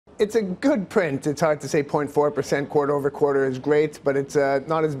It's a good print. It's hard to say 0.4% quarter over quarter is great, but it's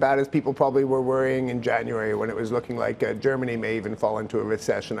not as bad as people probably were worrying in January when it was looking like Germany may even fall into a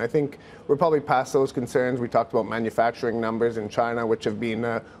recession. I think we're probably past those concerns. We talked about manufacturing numbers in China, which have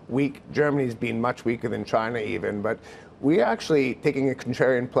been weak. Germany's been much weaker than China even, but we're actually taking a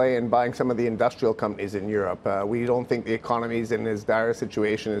contrarian play and buying some of the industrial companies in Europe. We don't think the economy's in as dire a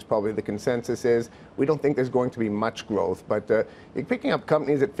situation as probably the consensus is. We don't think there's going to be much growth, but you're picking up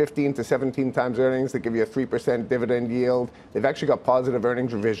companies at 15 to 17 times earnings that give you a 3% dividend yield. They've actually got positive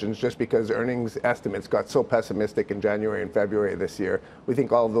earnings revisions just because earnings estimates got so pessimistic in January and February this year. We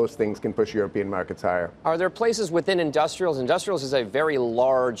think all of those things can push European markets higher. Are there places within industrials? Industrials is a very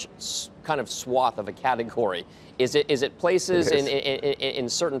large kind of swath of a category. Is it places in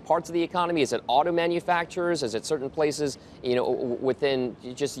certain parts of the economy? Is it auto manufacturers? Is it certain places, within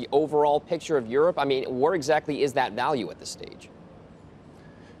just the overall picture of Europe? I mean, where exactly is that value at this stage?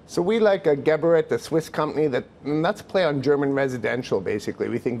 So we like Geberit, the Swiss company, that's a play on German residential, basically.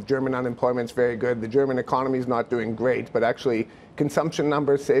 We think German unemployment's very good. The German economy is not doing great, but actually consumption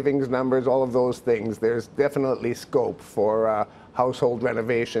numbers, savings numbers, all of those things, there's definitely scope for household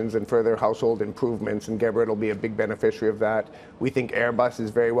renovations and further household improvements, and Geberit will be a big beneficiary of that. We think Airbus is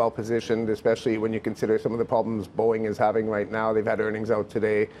very well positioned, especially when you consider some of the problems Boeing is having right now. They've had earnings out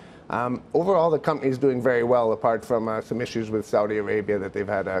today. Overall, the company is doing very well, apart from some issues with Saudi Arabia that they've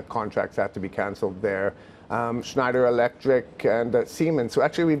had contracts have to be canceled there. Schneider Electric and Siemens. So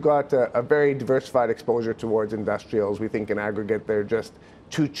actually, we've got a very diversified exposure towards industrials. We think in aggregate they're just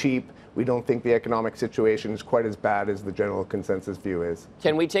too cheap. We don't think the economic situation is quite as bad as the general consensus view is.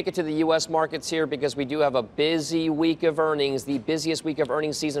 Can we take it to the U.S. markets here? Because we do have a busy week of earnings, the busiest week of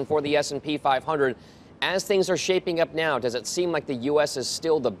earnings season for the S&P 500. As things are shaping up now, does it seem like the U.S. is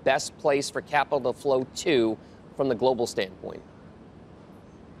still the best place for capital to flow to from the global standpoint?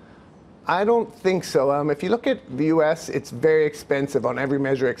 I don't think so. If you look at the U.S., it's very expensive on every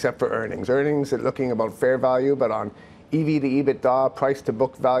measure except for earnings. Earnings are looking about fair value, but on EV to EBITDA, price to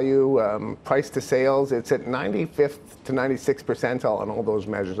book value, price to sales, it's at 95th to 96th percentile on all those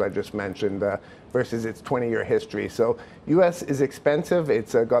measures I just mentioned versus its 20-year history. So U.S. is expensive.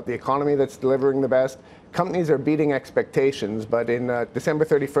 It's got the economy that's delivering the best. Companies are beating expectations, but in December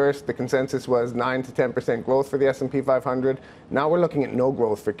 31st, the consensus was 9 to 10% growth for the S&P 500. Now we're looking at no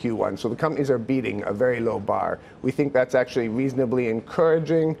growth for Q1. So the companies are beating a very low bar. We think that's actually reasonably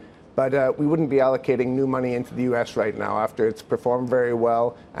encouraging. But we wouldn't be allocating new money into the U.S. right now after it's performed very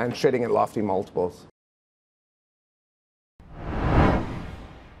well and trading at lofty multiples.